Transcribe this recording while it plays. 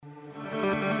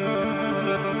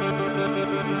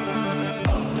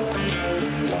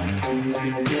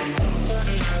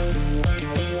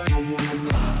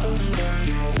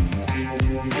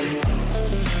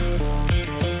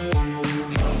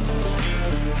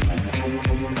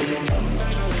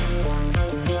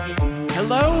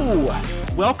Hello!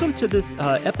 Welcome to this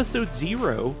episode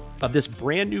 0 of this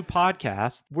brand new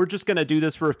podcast. We're just going to do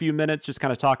this for a few minutes, just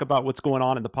kind of talk about what's going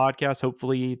on in the podcast.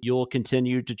 Hopefully, you'll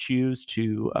continue to choose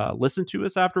to listen to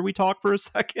us after we talk for a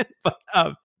second. But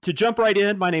to jump right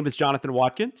in, my name is Jonathan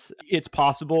Watkins. It's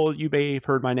possible you may have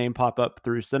heard my name pop up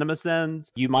through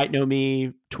CinemaSins. You might know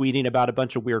me tweeting about a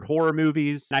bunch of weird horror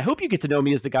movies. And I hope you get to know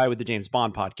me as the guy with the James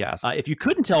Bond podcast. If you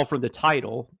couldn't tell from the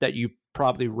title that you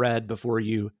probably read before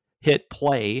you hit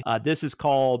play, this is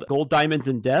called Gold, Diamonds,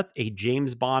 and Death, a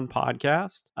James Bond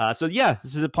podcast. So yeah,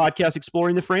 this is a podcast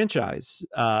exploring the franchise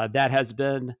that has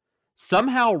been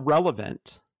somehow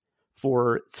relevant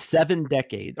for 7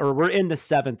 decades, or we're in the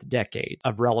 7th decade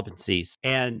of relevancies.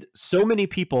 And so many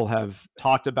people have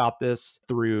talked about this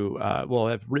through,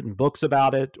 have written books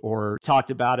about it or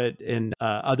talked about it in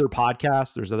other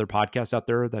podcasts. There's other podcasts out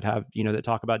there that have, that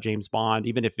talk about James Bond,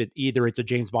 even if it's a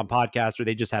James Bond podcast or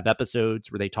they just have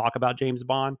episodes where they talk about James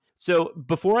Bond. So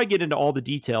before I get into all the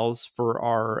details for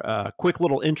our quick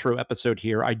little intro episode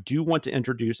here, I do want to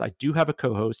introduce, I do have a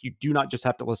co-host. You do not just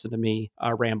have to listen to me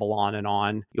ramble on and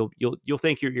on. You'll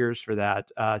thank your ears for that.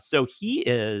 So he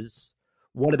is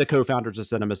one of the co-founders of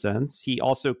CinemaSins. He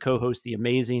also co-hosts the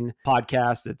amazing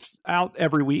podcast that's out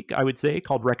every week, I would say,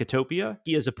 called Recotopia.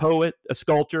 He is a poet, a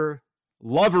sculptor,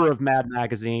 lover of Mad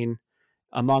Magazine,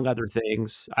 among other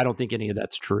things. I don't think any of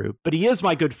that's true, but he is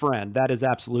my good friend. That is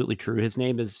absolutely true. His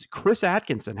name is Chris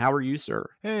Atkinson. How are you,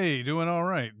 sir? Hey, doing all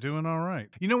right.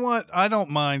 You know what? I don't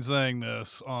mind saying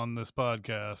this on this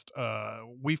podcast.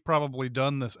 We've probably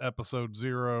done this episode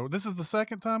 0. This is the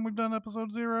second time we've done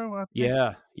episode 0. I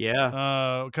think.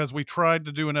 Yeah. Because we tried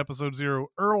to do an episode 0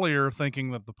 earlier,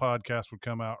 thinking that the podcast would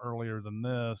come out earlier than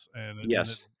this, and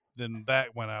then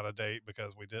that went out of date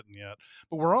because we didn't yet.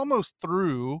 But we're almost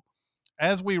through.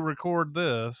 As we record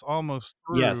this, almost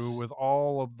through with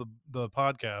all of the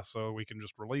podcasts, so we can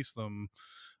just release them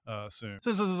soon.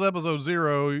 Since this is episode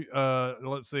 0,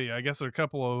 let's see. I guess there are a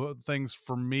couple of things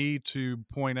for me to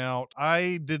point out.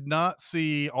 I did not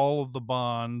see all of the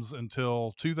Bonds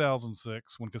until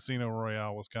 2006 when Casino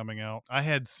Royale was coming out. I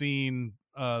had seen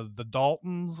the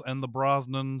Daltons and the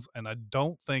Brosnans, and I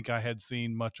don't think I had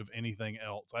seen much of anything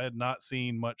else. I had not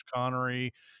seen much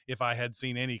Connery, if I had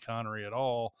seen any Connery at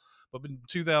all. But in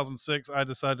 2006, I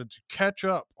decided to catch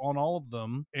up on all of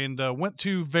them and went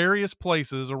to various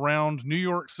places around New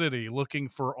York City looking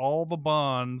for all the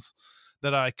Bonds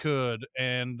that I could.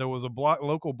 And there was a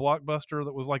local Blockbuster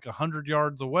that was like 100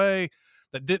 yards away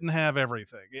that didn't have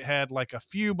everything. It had like a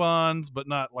few Bonds, but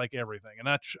not like everything. And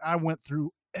I went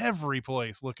through every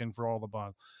place looking for all the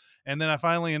Bonds. And then I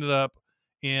finally ended up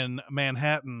in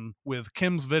Manhattan with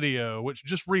Kim's Video, which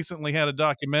just recently had a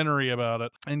documentary about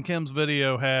it. And Kim's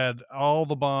Video had all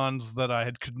the Bonds that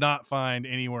I could not find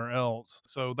anywhere else.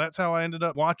 So that's how I ended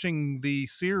up watching the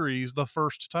series the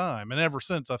first time. And ever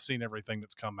since, I've seen everything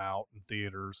that's come out in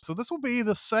theaters. So this will be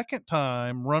the second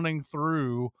time running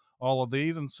through all of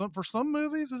these, and for some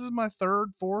movies, this is my 3rd,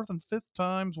 4th, and 5th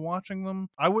times watching them.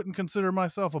 I wouldn't consider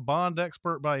myself a Bond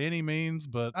expert by any means,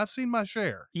 but I've seen my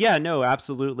share. Yeah, no,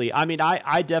 absolutely. I mean,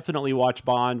 I definitely watched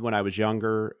Bond when I was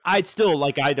younger. I'd still,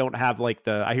 I don't have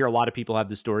I hear a lot of people have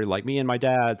the story, like me and my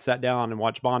dad sat down and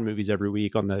watched Bond movies every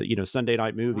week on the, Sunday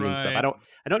night movie and stuff. I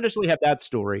don't necessarily have that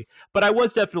story, but I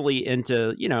was definitely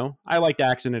into, I liked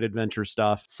action and adventure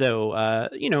stuff. So,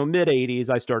 mid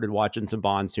 80s, I started watching some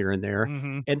Bonds here and there.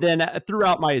 Mm-hmm. And then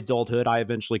throughout my adulthood, I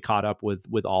eventually caught up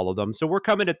with all of them. So we're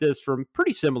coming at this from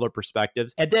pretty similar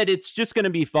perspectives. And then it's just going to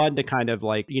be fun to kind of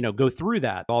go through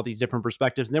that, all these different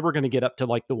perspectives. And then we're going to get up to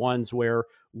the ones where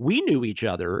we knew each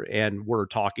other and we're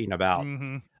talking about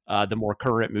the more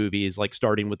current movies,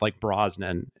 starting with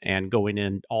Brosnan and going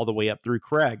in all the way up through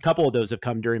Craig. A couple of those have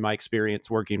come during my experience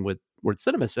working with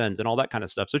CinemaSins and all that kind of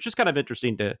stuff. So it's just kind of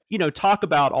interesting to, talk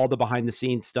about all the behind the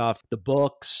scenes stuff, the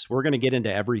books. We're going to get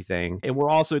into everything. And we're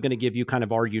also going to give you kind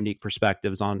of our unique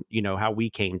perspectives on, how we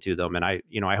came to them. And I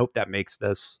hope that makes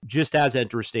this just as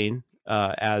interesting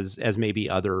as maybe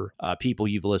other people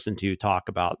you've listened to talk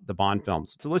about the Bond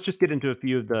films. So let's just get into a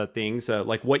few of the things,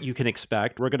 like what you can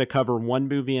expect. We're going to cover one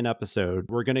movie an episode.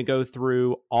 We're going to go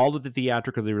through all of the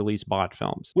theatrically released Bond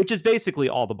films, which is basically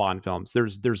all the Bond films.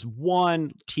 There's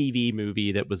one TV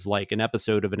movie that was like an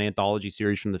episode of an anthology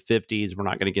series from the 50s. We're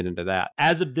not going to get into that.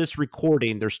 As of this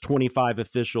recording, there's 25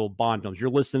 official Bond films. You're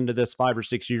listening to this 5 or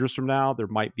 6 years from now, there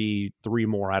might be 3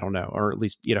 more. I don't know, or at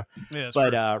least, Yeah,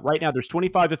 but right now there's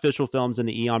 25 official films. films in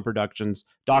the Eon Productions,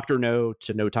 Dr. No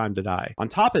to No Time to Die. On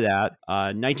top of that,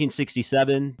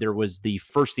 1967, there was the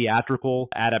first theatrical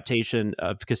adaptation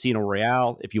of Casino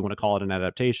Royale, if you want to call it an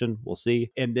adaptation, we'll see.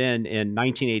 And then in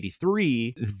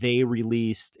 1983, they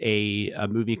released a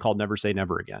movie called Never Say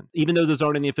Never Again. Even though those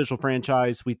aren't in the official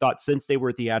franchise, we thought since they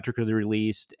were theatrically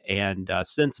released and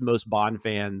since most Bond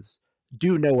fans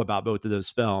do know about both of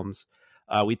those films,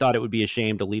 we thought it would be a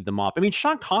shame to leave them off. I mean,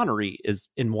 Sean Connery is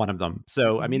in one of them.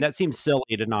 So, I mean, that seems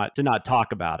silly to not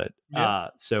talk about it. Yeah.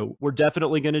 So we're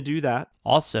definitely going to do that.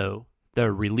 Also,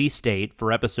 the release date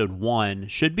for episode 1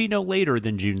 should be no later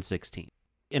than June 16th.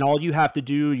 And all you have to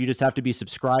do, you just have to be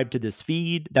subscribed to this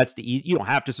feed. That's you don't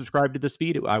have to subscribe to this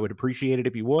feed. I would appreciate it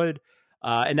if you would.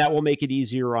 And that will make it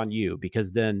easier on you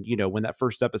because then, when that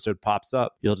first episode pops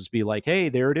up, you'll just be like, hey,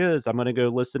 there it is. I'm going to go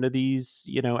listen to these,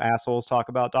 assholes talk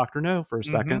about Dr. No for a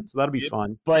second. So that'll be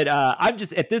fun. But I'm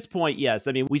just at this point, yes.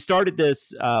 I mean, we started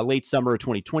this late summer of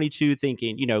 2022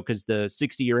 thinking, because the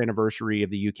 60-year anniversary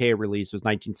of the UK release was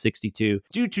 1962.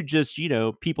 Due to just,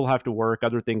 people have to work,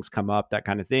 other things come up, that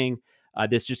kind of thing.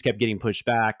 This just kept getting pushed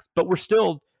back. But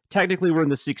technically, we're in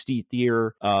the 60th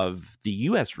year of the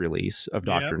U.S. release of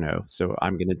Dr. No, so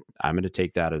I'm gonna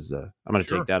take that as a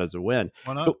take that as a win.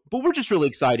 Why not? But we're just really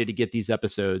excited to get these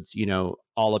episodes,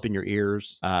 all up in your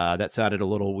ears. That sounded a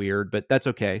little weird, but that's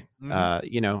okay.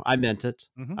 I meant it.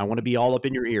 I want to be all up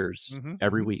in your ears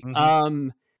every week.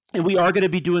 And we are going to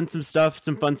be doing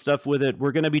some fun stuff with it.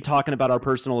 We're going to be talking about our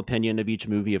personal opinion of each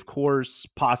movie, of course,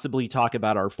 possibly talk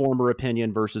about our former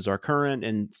opinion versus our current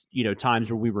and,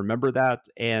 times where we remember that.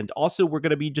 And also we're going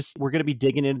to be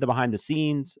digging into the behind the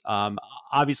scenes.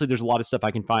 Obviously there's a lot of stuff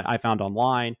I found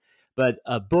online, but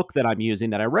a book that I'm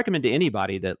using that I recommend to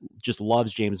anybody that just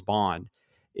loves James Bond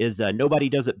is Nobody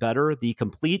Does It Better, The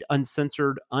Complete,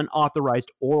 Uncensored, Unauthorized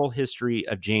Oral History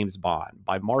of James Bond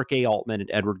by Mark A. Altman and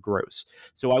Edward Gross.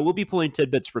 So I will be pulling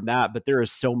tidbits from that, but there is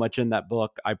so much in that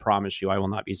book. I promise you I will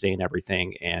not be saying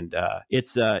everything. And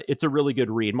it's a really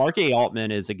good read. Mark A.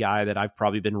 Altman is a guy that I've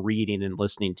probably been reading and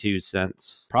listening to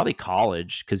since probably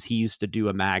college because he used to do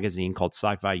a magazine called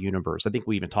Sci-Fi Universe. I think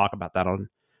we even talk about that on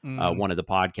one of the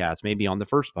podcasts, maybe on the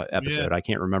first episode. I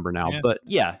can't remember now, but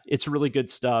yeah, it's really good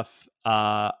stuff.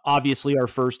 Obviously our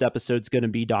first episode's going to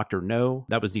be Dr. No.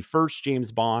 That was the first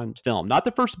James Bond film, not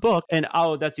the first book. And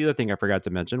that's the other thing I forgot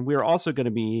to mention. We're also going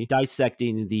to be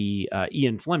dissecting the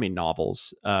Ian Fleming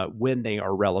novels when they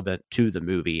are relevant to the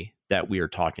movie that we are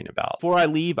talking about. Before I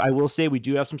leave, I will say we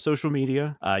do have some social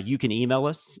media. You can email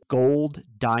us,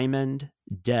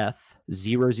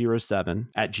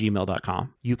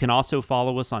 golddiamonddeath007@gmail.com. You can also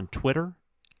follow us on Twitter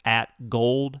at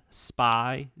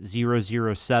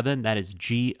goldspy007. That is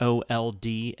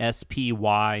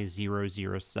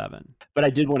GOLDSPY007. But I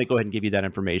did want to go ahead and give you that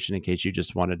information in case you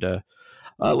just wanted to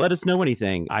let us know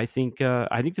anything. I think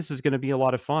this is going to be a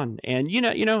lot of fun. And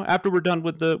after we're done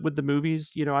with the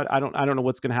movies, I don't know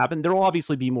what's going to happen. There will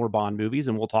obviously be more Bond movies,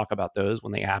 and we'll talk about those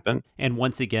when they happen. And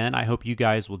once again, I hope you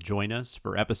guys will join us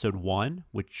for episode 1,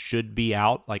 which should be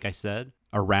out, like I said,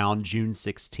 around June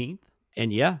 16th.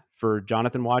 And yeah, for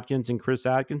Jonathan Watkins and Chris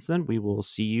Atkinson, we will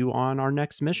see you on our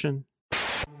next mission.